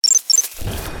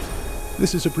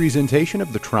This is a presentation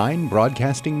of the Trine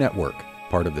Broadcasting Network,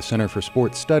 part of the Center for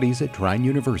Sports Studies at Trine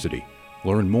University.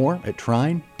 Learn more at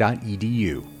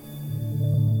trine.edu.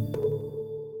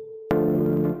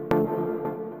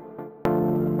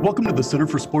 Welcome to the Center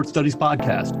for Sports Studies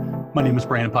podcast. My name is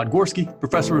Brandon Podgorski,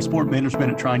 Professor of Sport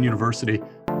Management at Trine University,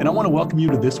 and I want to welcome you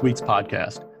to this week's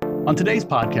podcast. On today's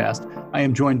podcast, I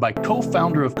am joined by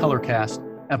co-founder of Colorcast,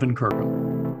 Evan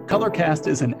Kirkham. Colorcast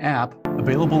is an app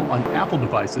available on Apple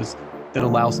devices that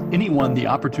allows anyone the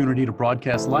opportunity to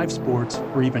broadcast live sports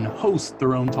or even host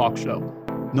their own talk show.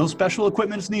 No special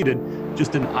equipment is needed,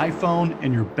 just an iPhone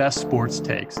and your best sports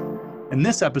takes. In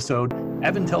this episode,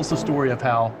 Evan tells the story of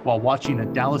how, while watching a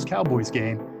Dallas Cowboys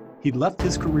game, he left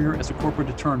his career as a corporate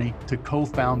attorney to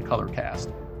co-found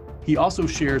Colorcast. He also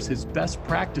shares his best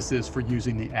practices for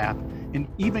using the app and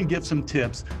even gives some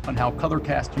tips on how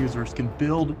Colorcast users can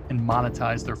build and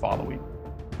monetize their following.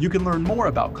 You can learn more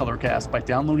about Colorcast by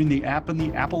downloading the app in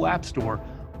the Apple App Store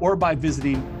or by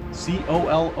visiting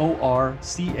colorca.st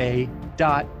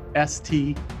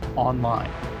online.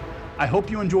 I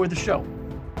hope you enjoy the show.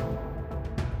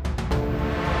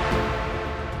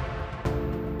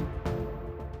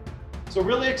 So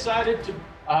really excited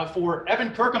for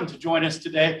Evan Kirkham to join us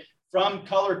today from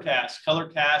Colorcast.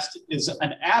 Colorcast is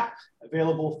an app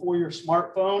available for your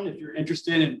smartphone if you're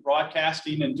interested in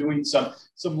broadcasting and doing some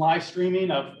live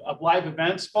streaming of live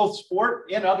events, both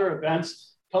sport and other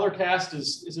events. Colorcast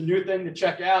is a new thing to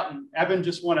check out. And Evan,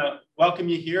 just want to welcome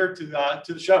you here to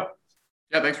the show.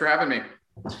 Yeah, thanks for having me.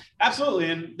 Absolutely.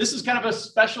 And this is kind of a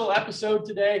special episode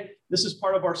today. This is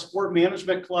part of our Sport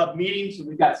Management Club meeting. So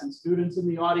we've got some students in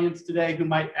the audience today who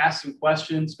might ask some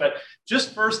questions. But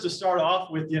just first to start off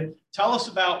with you, tell us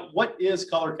about what is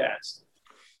Colorcast?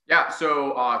 Yeah,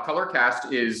 so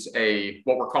Colorcast is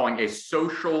what we're calling a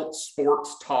social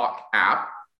sports talk app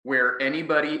where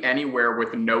anybody, anywhere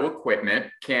with no equipment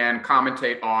can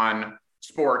commentate on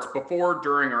sports before,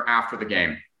 during, or after the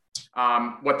game.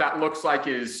 What that looks like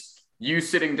is you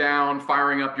sitting down,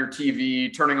 firing up your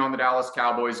TV, turning on the Dallas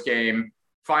Cowboys game,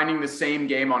 finding the same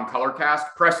game on Colorcast,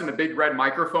 pressing the big red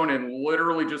microphone, and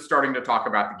literally just starting to talk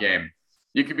about the game.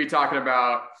 You could be talking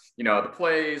about, the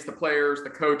plays, the players, the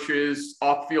coaches,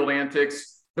 off-field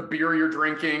antics, the beer you're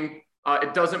drinking.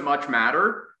 It doesn't much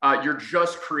matter. You're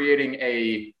just creating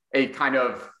a kind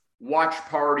of watch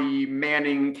party,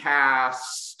 Manning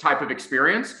cast type of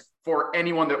experience for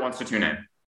anyone that wants to tune in.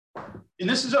 And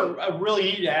this is a really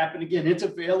neat app. And again, it's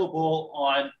available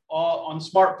on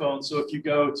smartphones. So if you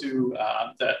go to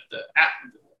the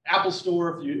Apple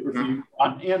Store, if you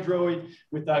on Android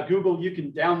with Google, you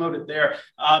can download it there.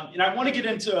 And I want to get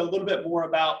into a little bit more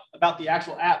about the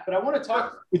actual app, but I want to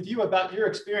talk with you about your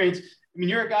experience. I mean,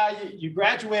 you're a guy, you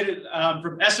graduated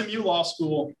from SMU Law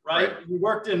School, right? You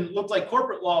worked looked like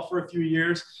corporate law for a few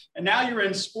years, and now you're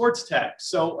in sports tech.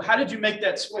 So how did you make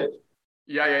that switch?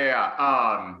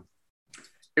 Yeah.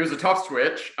 It was a tough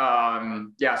switch. So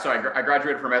I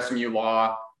graduated from SMU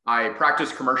Law. I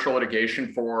practiced commercial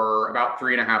litigation for about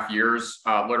 3.5 years,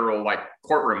 literal like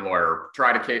courtroom lawyer.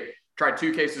 Tried 2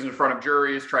 cases in front of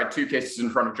juries, tried 2 cases in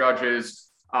front of judges.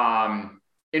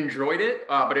 Enjoyed it,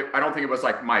 but I don't think it was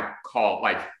like my call.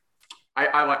 Like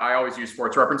I always use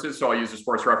sports references, so I'll use a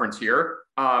sports reference here.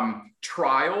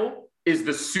 Trial is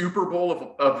the Super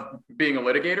Bowl of being a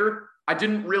litigator. I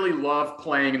didn't really love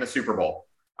playing in the Super Bowl.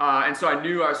 And so I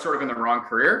knew I was sort of in the wrong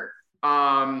career.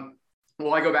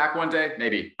 Will I go back one day?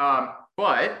 Maybe.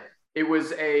 But it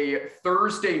was a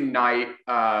Thursday night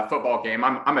football game.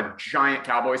 I'm a giant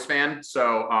Cowboys fan,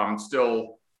 so I'm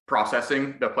still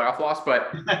processing the playoff loss,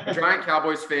 but a giant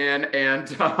Cowboys fan.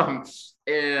 And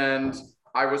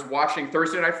I was watching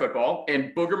Thursday Night Football,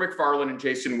 and Booger McFarland and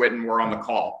Jason Witten were on the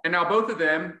call. And now both of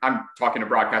them, I'm talking to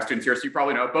broadcast students here, so you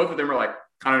probably know, both of them are like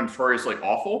kind of notoriously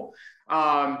awful.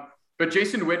 But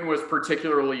Jason Witten was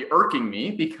particularly irking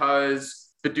me because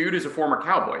the dude is a former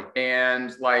Cowboy. And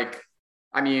he's going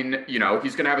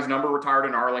to have his number retired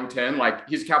in Arlington. Like,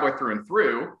 he's a Cowboy through and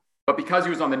through. But because he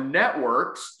was on the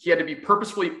networks, he had to be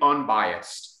purposefully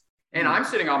unbiased. And I'm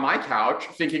sitting on my couch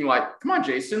thinking like, come on,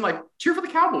 Jason, like, cheer for the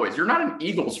Cowboys. You're not an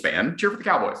Eagles fan. Cheer for the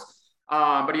Cowboys.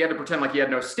 But he had to pretend like he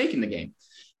had no stake in the game.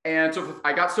 And so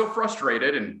I got so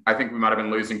frustrated, and I think we might have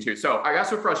been losing too. So I got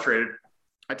so frustrated,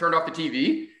 I turned off the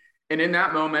TV. And in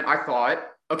that moment, I thought,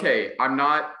 okay, I'm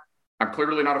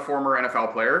clearly not a former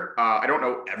NFL player. I don't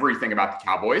know everything about the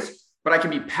Cowboys, but I can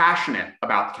be passionate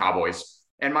about the Cowboys.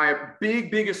 And my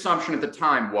big assumption at the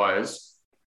time was,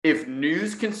 if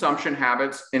news consumption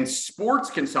habits and sports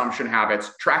consumption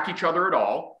habits track each other at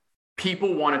all,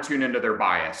 people want to tune into their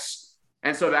bias.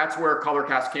 And so that's where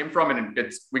Colorcast came from. And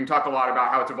we can talk a lot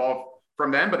about how it's evolved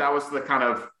from them, but that was the kind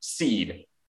of seed.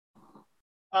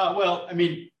 Well, I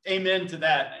mean, amen to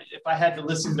that. If I had to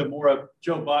listen to more of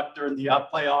Joe Buck during the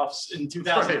playoffs in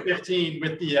 2015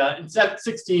 with the in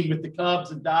 16 with the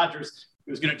Cubs and Dodgers,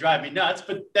 it was going to drive me nuts.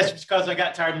 But that's because I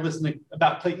got tired of listening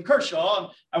about Clayton Kershaw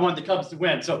and I wanted the Cubs to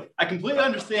win. So I completely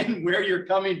understand where you're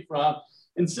coming from.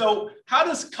 And so how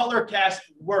does ColorCast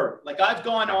work? Like I've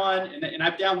gone on and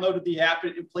I've downloaded the app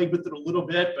and played with it a little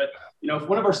bit, but if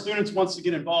one of our students wants to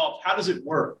get involved, how does it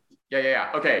work?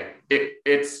 Yeah. Okay.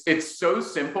 It's so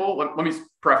simple. Let me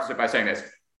preface it by saying this.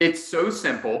 It's so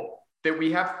simple that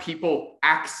we have people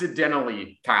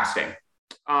accidentally casting.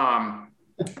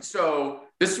 So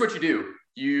this is what you do.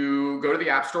 You go to the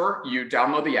App Store, you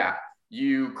download the app,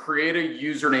 you create a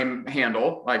username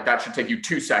handle. Like that should take you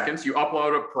 2 seconds. You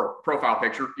upload a profile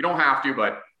picture. You don't have to,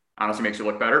 but honestly makes you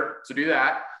look better. So do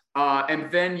that.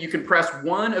 And then you can press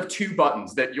one of 2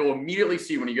 buttons that you'll immediately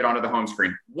see when you get onto the home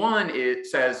screen. One, it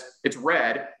says, it's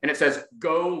red, and it says,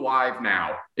 go live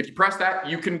now. If you press that,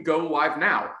 you can go live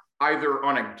now, either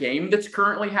on a game that's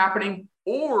currently happening,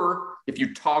 or if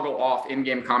you toggle off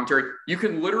in-game commentary, you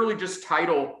can literally just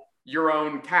title your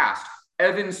own cast.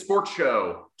 Evan Sports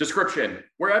Show, description,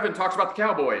 where Evan talks about the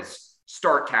Cowboys,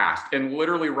 start cast. And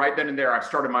literally right then and there, I've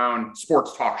started my own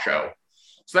sports talk show.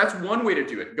 So that's one way to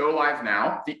do it. Go live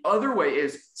now. The other way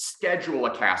is schedule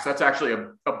a cast. That's actually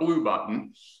a blue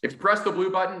button. If you press the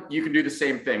blue button, you can do the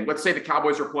same thing. Let's say the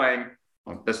Cowboys are playing.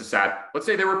 Oh, this is sad. Let's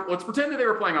pretend that they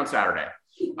were playing on Saturday.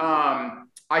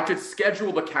 I could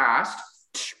schedule the cast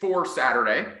for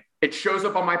Saturday. It shows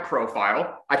up on my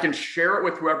profile. I can share it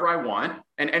with whoever I want,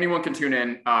 and anyone can tune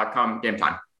in come game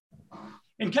time.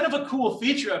 And kind of a cool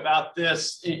feature about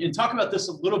this, and talk about this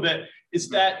a little bit, is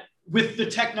that with the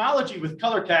technology with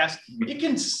ColorCast, it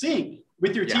can sync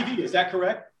with your TV. Is that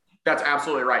correct? That's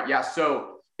absolutely right. Yeah.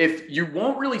 So if you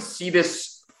won't really see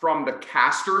this from the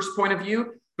caster's point of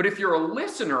view, but if you're a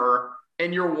listener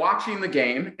and you're watching the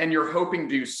game and you're hoping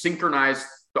to synchronize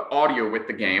the audio with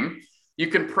the game, you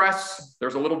can press,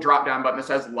 there's a little drop down button that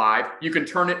says live. You can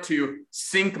turn it to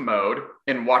sync mode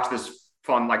and watch this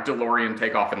fun, like DeLorean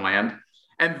take off and land.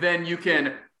 And then you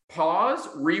can pause,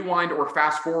 rewind, or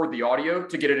fast forward the audio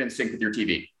to get it in sync with your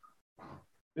TV.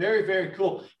 Very, very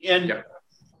cool. And,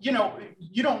 you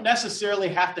don't necessarily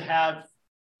have to have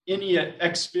any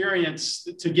experience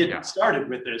to get started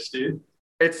with this, dude.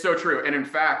 It's so true. And in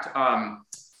fact, I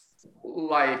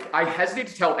hesitate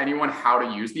to tell anyone how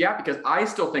to use the app because I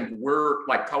still think we're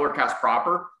like ColorCast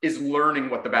proper is learning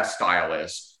what the best style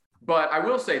is. But I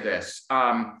will say this,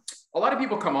 a lot of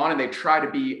people come on and they try to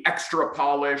be extra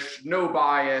polished, no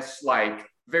bias, like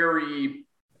very,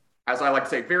 as I like to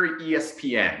say, very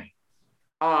ESPN.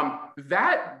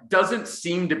 That doesn't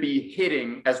seem to be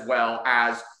hitting as well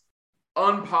as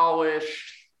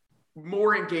unpolished,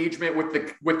 more engagement with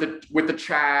the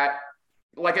chat.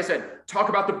 Like I said, talk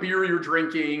about the beer you're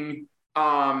drinking,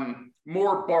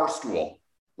 more barstool.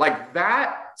 Like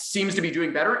that seems to be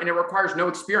doing better, and it requires no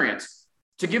experience.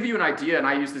 To give you an idea, and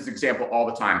I use this example all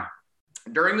the time,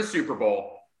 during the Super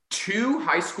Bowl, 2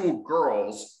 high school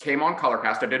girls came on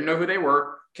ColorCast. I didn't know who they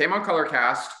were, came on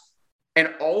ColorCast,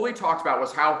 and all they talked about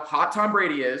was how hot Tom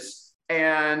Brady is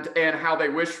and how they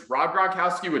wish Rob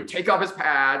Gronkowski would take off his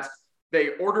pads.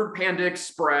 They ordered Panda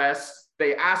Express.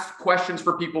 They asked questions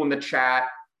for people in the chat.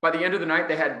 By the end of the night,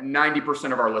 they had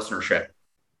 90% of our listenership.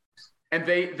 And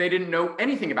they didn't know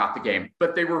anything about the game,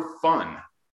 but they were fun.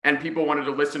 And people wanted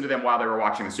to listen to them while they were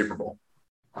watching the Super Bowl.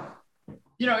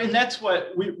 And that's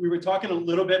what we were talking a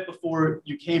little bit before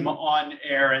you came on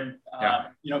air. And,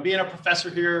 being a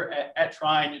professor here at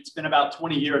Trine, it's been about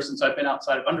 20 years since I've been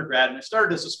outside of undergrad. And I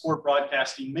started as a sport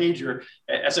broadcasting major,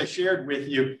 as I shared with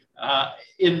you,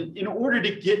 in order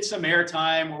to get some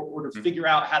airtime or to figure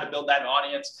out how to build that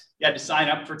audience. You had to sign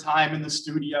up for time in the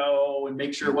studio and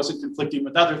make sure it wasn't conflicting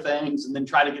with other things and then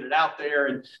try to get it out there.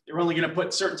 And they were only going to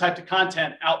put certain types of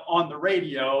content out on the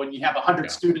radio. And you have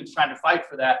 100 students trying to fight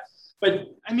for that. But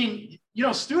I mean,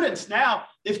 students now,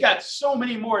 they've got so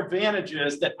many more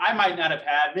advantages that I might not have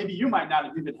had. Maybe you might not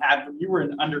have even had when you were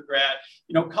in undergrad.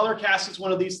 ColorCast is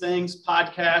one of these things,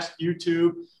 podcast,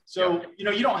 YouTube. So, you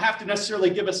don't have to necessarily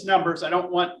give us numbers. I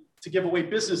don't want to give away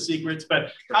business secrets,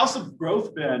 but how's the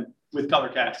growth been with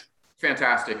ColorCast?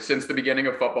 Fantastic. Since the beginning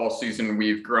of football season,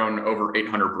 we've grown over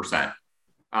 800%.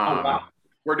 Wow.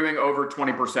 We're doing over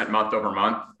 20% month over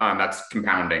month. That's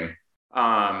compounding.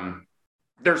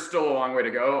 There's still a long way to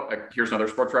go. Here's another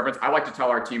sports reference. I like to tell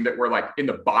our team that we're like in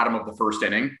the bottom of the first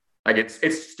inning. Like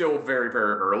it's still very,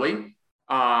 very early.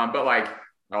 But like,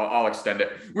 I'll extend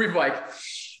it.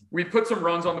 we put some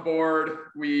runs on the board.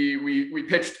 We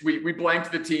pitched, we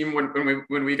blanked the team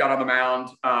when we got on the mound.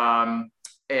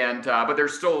 But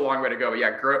there's still a long way to go. But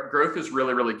yeah, growth is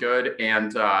really, really good.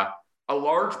 And a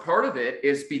large part of it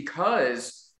is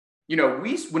because,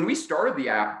 when we started the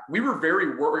app, we were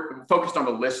very focused on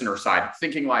the listener side,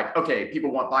 thinking like, okay,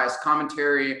 people want biased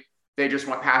commentary. They just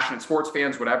want passionate sports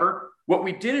fans, whatever. What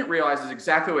we didn't realize is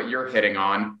exactly what you're hitting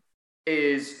on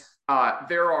is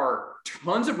there are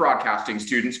tons of broadcasting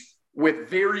students with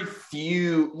very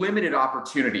few limited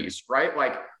opportunities, right?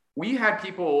 Like we had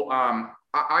people,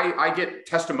 I get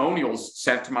testimonials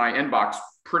sent to my inbox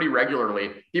pretty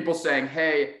regularly. People saying,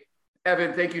 hey,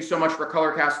 Evan, thank you so much for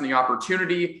Colorcast and the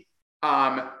opportunity.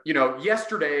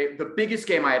 Yesterday, the biggest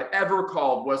game I had ever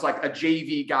called was like a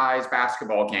JV guys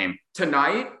basketball game. Last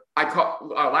night,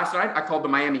 I called the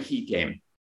Miami Heat game.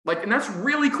 And that's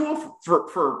really cool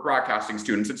for broadcasting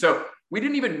students. And so we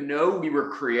didn't even know we were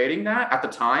creating that at the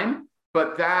time,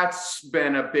 but that's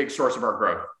been a big source of our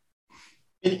growth.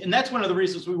 And that's one of the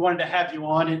reasons we wanted to have you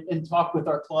on and talk with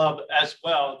our club as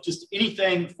well. Just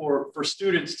anything for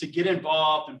students to get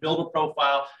involved and build a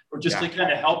profile or just to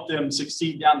kind of help them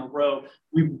succeed down the road.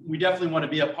 We definitely want to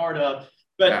be a part of.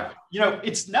 But,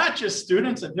 it's not just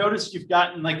students. I've noticed you've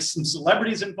gotten some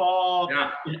celebrities involved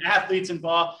and athletes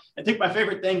involved. I think my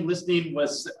favorite thing listening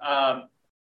was,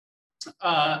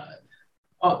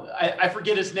 I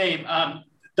forget his name.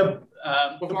 The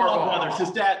Ball brothers, his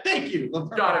dad. Thank you.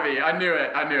 Gotta be. I knew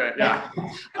it. Yeah.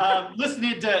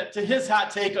 Listening to his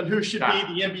hot take on who should be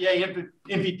the NBA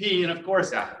MVP. And of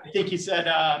course, I think he said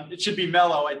it should be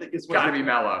Melo. I think it's gotta be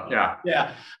Melo. Yeah.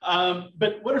 Yeah.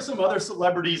 But what are some other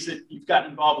celebrities that you've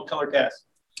gotten involved with Colorcast?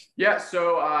 Yeah.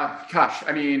 So, I'll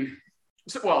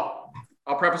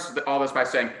preface all this by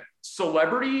saying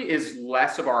celebrity is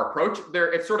less of our approach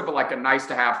there. It's sort of like a nice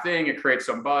to have thing. It creates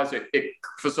some buzz. It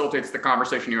facilitates the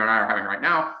conversation you and I are having right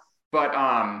now. But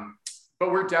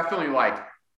we're definitely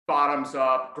bottoms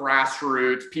up,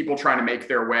 grassroots, people trying to make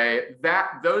their way.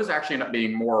 Those actually end up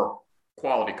being more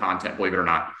quality content, believe it or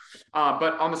not.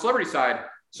 But on the celebrity side,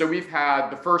 so we've had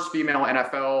the first female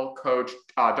NFL coach,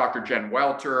 Dr. Jen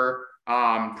Welter,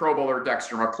 Pro Bowler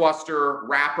Dexter McCluster,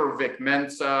 rapper Vic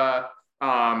Mensa,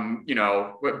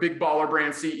 big baller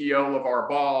brand CEO LeVar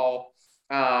Ball.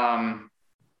 Oh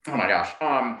my gosh.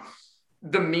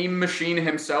 The meme machine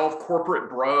himself, corporate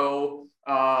bro.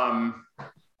 I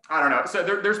don't know. So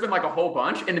there's been a whole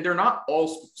bunch, and they're not all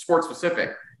sports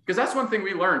specific, because that's one thing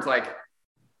we learned.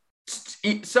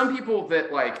 Some people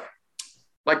that like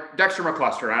Dexter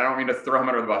McCluster, and I don't mean to throw him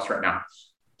under the bus right now.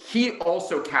 He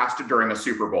also casted during the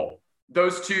Super Bowl.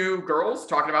 Those two girls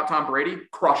talking about Tom Brady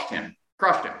crushed him.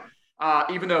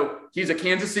 Even though he's a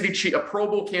Kansas City Chief, a Pro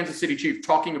Bowl Kansas City Chief,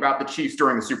 talking about the Chiefs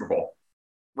during the Super Bowl,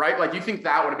 right? You think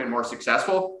that would have been more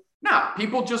successful? No,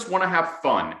 people just want to have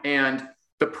fun. And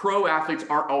the pro athletes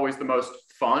aren't always the most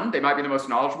fun. They might be the most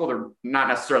knowledgeable. They're not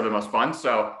necessarily the most fun.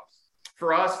 So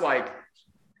for us,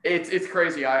 it's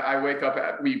crazy. I wake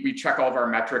up, we check all of our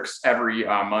metrics every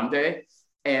Monday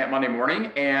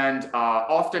morning. And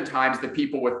oftentimes the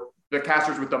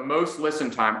casters with the most listen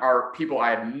time are people I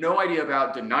had no idea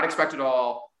about, did not expect at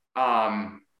all,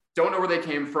 don't know where they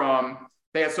came from.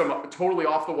 They had some totally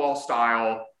off the wall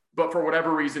style, but for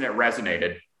whatever reason, it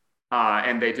resonated,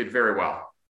 and they did very well.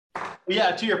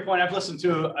 Yeah, to your point, I've listened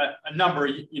to a number.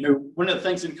 One of the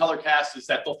things in Colorcast is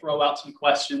that they'll throw out some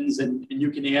questions and you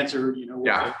can answer, with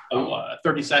a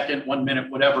 30-second, 1 minute,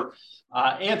 whatever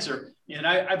answer. And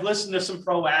I've listened to some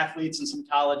pro athletes and some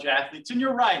college athletes, and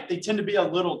you're right, they tend to be a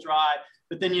little dry.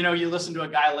 But then, you listen to a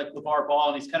guy like LeVar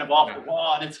Ball, and he's kind of off the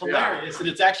wall, and it's hilarious, and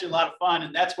it's actually a lot of fun.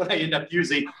 And that's what I end up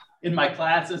using in my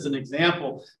class as an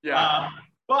example.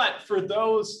 But for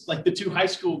those, the two high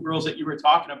school girls that you were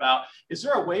talking about, is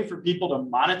there a way for people to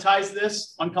monetize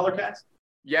this on Colorcast?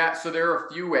 Yeah, so there are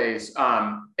a few ways.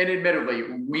 And admittedly,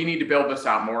 we need to build this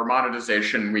out more.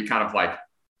 Monetization, we kind of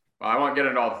I won't get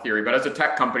into all the theory, but as a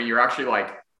tech company, you're actually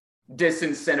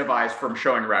disincentivized from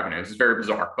showing revenues. It's very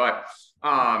bizarre. But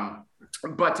there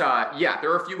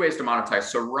are a few ways to monetize.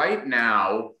 So right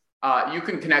now, you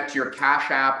can connect to your Cash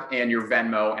App and your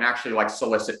Venmo and actually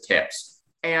solicit tips.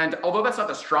 And although that's not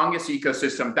the strongest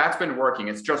ecosystem, that's been working.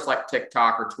 It's just like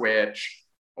TikTok or Twitch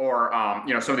or,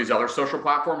 some of these other social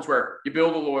platforms where you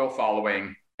build a loyal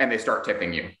following and they start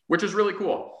tipping you, which is really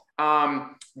cool.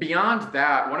 Beyond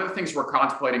that, one of the things we're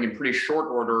contemplating in pretty short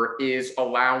order is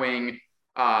allowing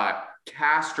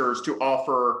casters to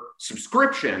offer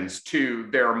subscriptions to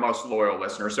their most loyal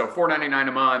listeners. So $4.99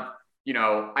 a month,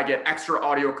 I get extra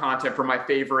audio content from my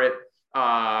favorite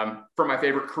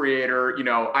creator,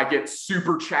 I get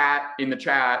super chat in the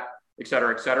chat, et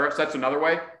cetera, et cetera. So that's another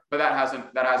way. but that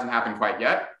hasn't happened quite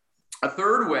yet. A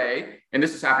third way, and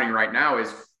this is happening right now,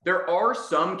 is there are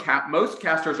most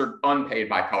casters are unpaid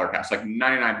by Colorcast, like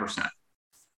 99%.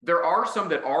 There are some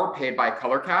that are paid by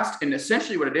Colorcast, and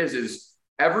essentially what it is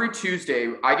every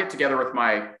Tuesday I get together with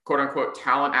my quote unquote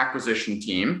talent acquisition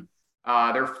team.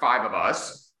 There are 5 of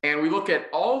us, and we look at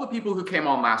all the people who came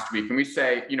on last week, and we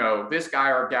say, this guy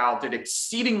or gal did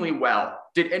exceedingly well.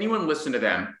 Did anyone listen to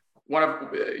them?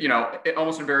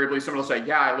 Almost invariably, someone will say,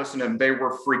 yeah, I listened to them. They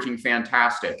were freaking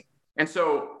fantastic. And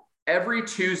so every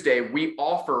Tuesday, we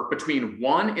offer between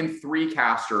 1 and 3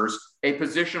 casters a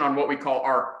position on what we call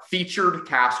our featured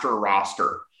caster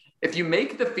roster. If you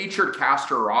make the featured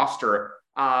caster roster,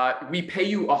 we pay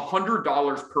you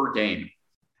 $100 per game.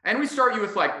 And we start you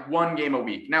with like 1 game a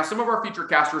week. Now, some of our featured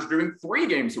casters are doing 3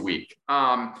 games a week.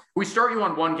 We start you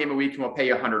on 1 game a week and we'll pay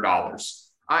you $100.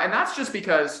 And that's just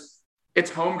because it's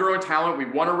homegrown talent. We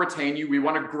want to retain you. We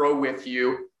want to grow with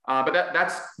you. But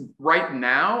that's right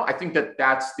now, I think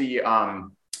that's the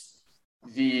kind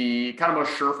of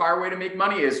most surefire way to make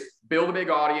money is build a big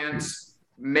audience,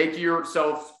 make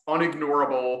yourself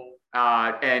unignorable,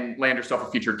 and land yourself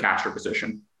a featured caster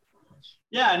position.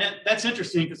 Yeah, and that's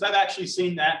interesting because I've actually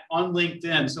seen that on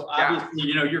LinkedIn. So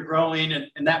obviously, you're growing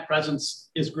and that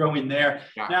presence is growing there.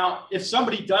 Yeah. Now, if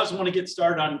somebody does want to get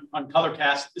started on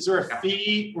Colorcast, is there a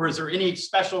fee or is there any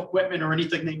special equipment or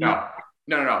anything they need?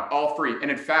 No, all free. And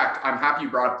in fact, I'm happy you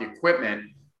brought up the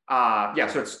equipment.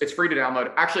 So it's free to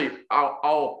download. Actually,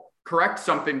 I'll correct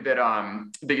something that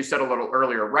you said a little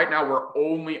earlier. Right now, we're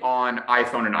only on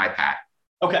iPhone and iPad.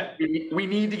 Okay. We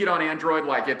need to get on Android.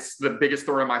 Like it's the biggest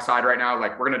thorn on my side right now.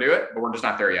 Like we're going to do it, but we're just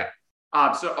not there yet.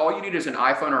 So all you need is an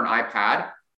iPhone or an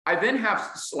iPad. I then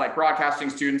have like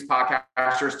broadcasting students,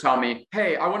 podcasters tell me,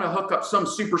 hey, I want to hook up some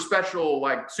super special,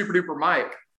 like super duper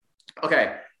mic.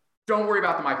 Okay. Don't worry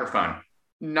about the microphone.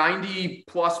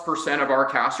 90+% of our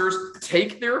casters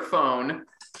take their phone,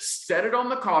 set it on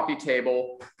the coffee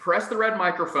table, press the red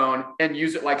microphone and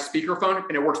use it like speakerphone.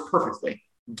 And it works perfectly.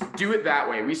 Do it that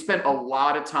way. We spent a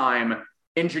lot of time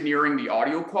engineering the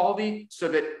audio quality so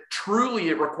that truly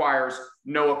it requires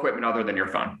no equipment other than your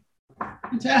phone.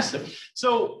 Fantastic.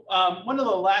 So one of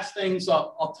the last things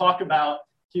I'll talk about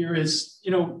here is,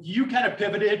 you kind of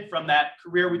pivoted from that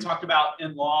career we talked about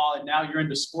in law, and now you're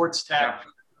into sports tech.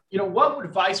 Yeah. What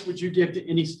advice would you give to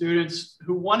any students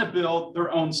who want to build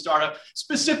their own startup,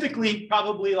 specifically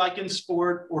probably like in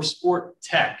sport or sport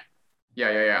tech?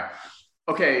 Yeah.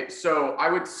 Okay, so I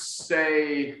would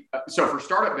say, for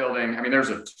startup building, there's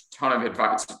a ton of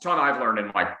advice, a ton I've learned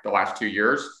in like the last 2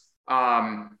 years.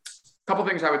 Couple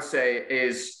things I would say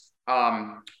is,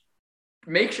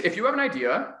 if you have an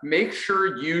idea, make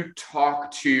sure you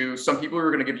talk to some people who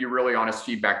are going to give you really honest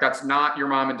feedback. That's not your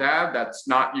mom and dad. That's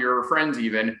not your friends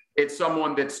even. It's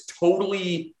someone that's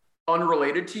totally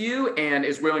unrelated to you and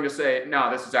is willing to say,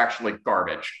 no, this is actually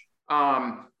garbage.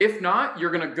 If not,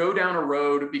 you're going to go down a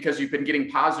road because you've been getting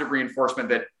positive reinforcement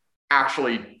that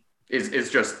actually is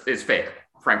fake,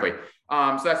 frankly.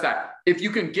 So that's that. If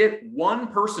you can get one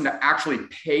person to actually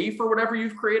pay for whatever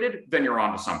you've created, then you're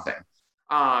onto something.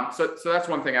 So that's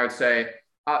one thing I would say.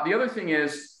 The other thing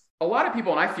is a lot of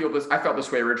people, and I felt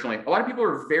this way originally, a lot of people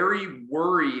are very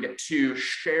worried to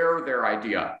share their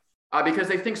idea because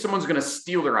they think someone's going to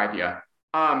steal their idea.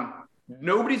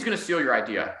 Nobody's going to steal your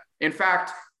idea. In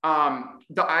fact,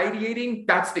 the ideating,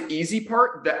 that's the easy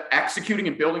part. The executing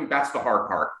and building, that's the hard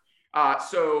part.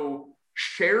 So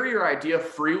share your idea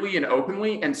freely and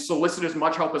openly and solicit as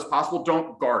much help as possible.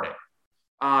 Don't guard it.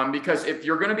 Because if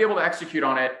you're going to be able to execute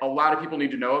on it, a lot of people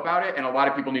need to know about it and a lot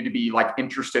of people need to be like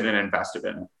interested and invested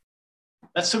in it.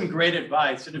 That's some great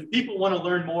advice. And if people want to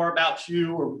learn more about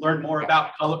you or learn more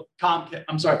about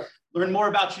learn more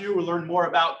about you or learn more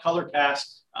about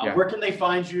Colorcast, where can they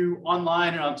find you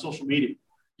online and on social media?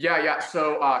 Yeah.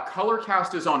 So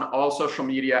Colorcast is on all social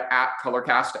media at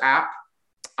Colorcast app.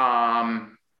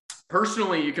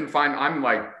 Personally, you can find, I'm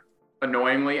like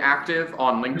annoyingly active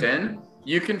on LinkedIn.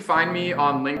 You can find me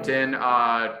on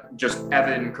LinkedIn, just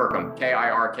Evan Kirkham,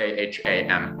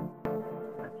 Kirkham.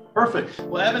 Perfect.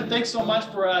 Well, Evan, thanks so much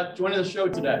for joining the show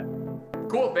today.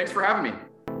 Cool. Thanks for having me.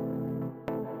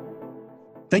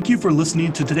 Thank you for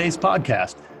listening to today's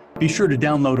podcast. Be sure to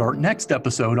download our next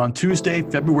episode on Tuesday,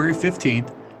 February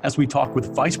 15th, as we talk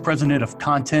with Vice President of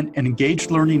Content and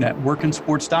Engaged Learning at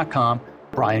WorkinSports.com,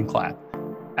 Brian Clapp.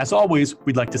 As always,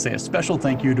 we'd like to say a special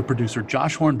thank you to producer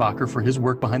Josh Hornbacher for his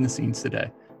work behind the scenes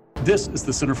today. This is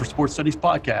the Center for Sports Studies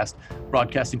podcast,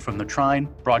 broadcasting from the Trine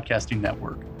Broadcasting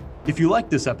Network. If you like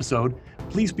this episode,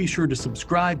 please be sure to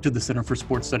subscribe to the Center for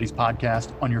Sports Studies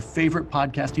podcast on your favorite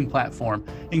podcasting platform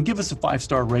and give us a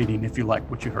 5-star rating if you like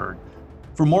what you heard.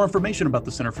 For more information about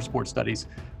the Center for Sports Studies,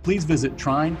 please visit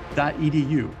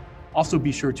trine.edu. Also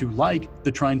be sure to like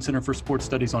the Trine Center for Sports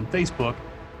Studies on Facebook,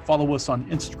 follow us on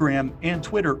Instagram and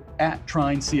Twitter at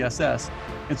TrineCSS,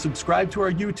 and subscribe to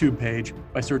our YouTube page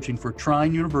by searching for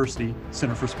Trine University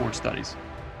Center for Sports Studies.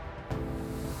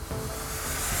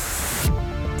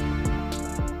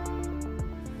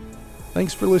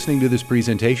 Thanks for listening to this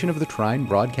presentation of the Trine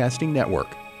Broadcasting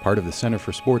Network, part of the Center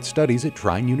for Sports Studies at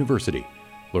Trine University.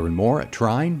 Learn more at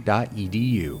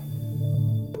trine.edu.